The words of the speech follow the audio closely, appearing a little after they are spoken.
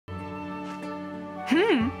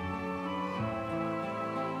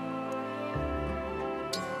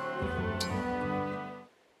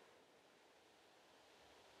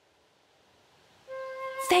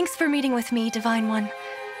Thanks for meeting with me, Divine One.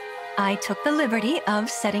 I took the liberty of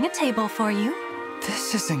setting a table for you.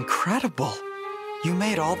 This is incredible. You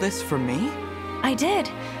made all this for me? I did.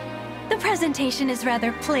 The presentation is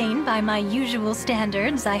rather plain by my usual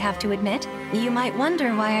standards, I have to admit. You might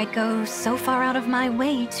wonder why I go so far out of my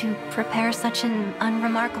way to prepare such an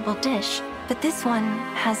unremarkable dish, but this one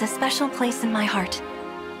has a special place in my heart.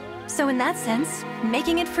 So in that sense,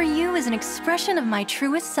 making it for you is an expression of my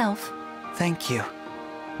truest self. Thank you.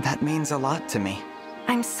 That means a lot to me.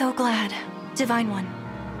 I'm so glad, Divine One.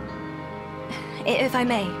 If I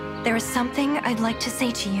may, there is something I'd like to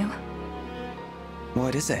say to you.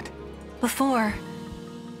 What is it? Before,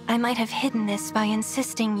 I might have hidden this by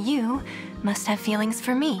insisting you must have feelings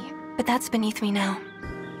for me, but that's beneath me now.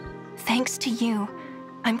 Thanks to you,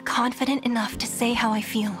 I'm confident enough to say how I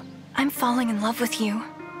feel. I'm falling in love with you.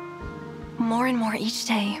 More and more each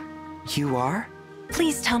day. You are?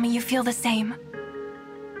 Please tell me you feel the same.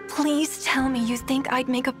 Please tell me you think I'd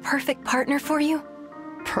make a perfect partner for you.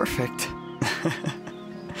 Perfect.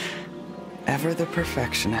 Ever the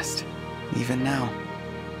perfectionist, even now.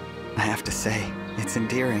 I have to say, it's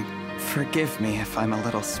endearing. Forgive me if I'm a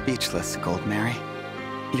little speechless, Goldmary.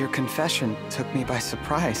 Your confession took me by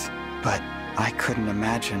surprise, but I couldn't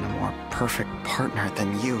imagine a more perfect partner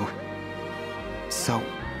than you. So,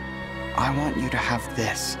 I want you to have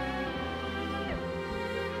this.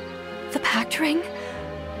 The pact ring?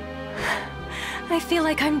 I feel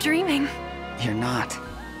like I'm dreaming. You're not.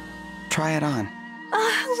 Try it on.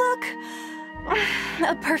 Look!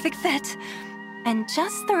 A perfect fit. And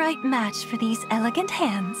just the right match for these elegant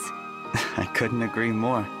hands. I couldn't agree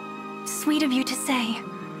more. Sweet of you to say.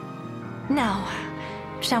 Now,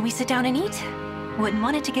 shall we sit down and eat? Wouldn't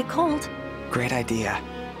want it to get cold. Great idea.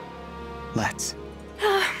 Let's.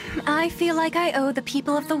 I feel like I owe the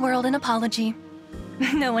people of the world an apology.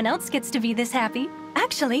 No one else gets to be this happy.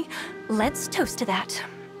 Actually, let's toast to that.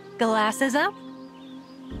 Glasses up.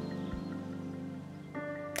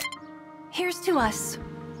 Here's to us,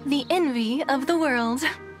 the envy of the world.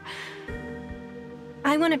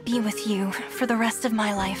 I want to be with you for the rest of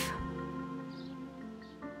my life.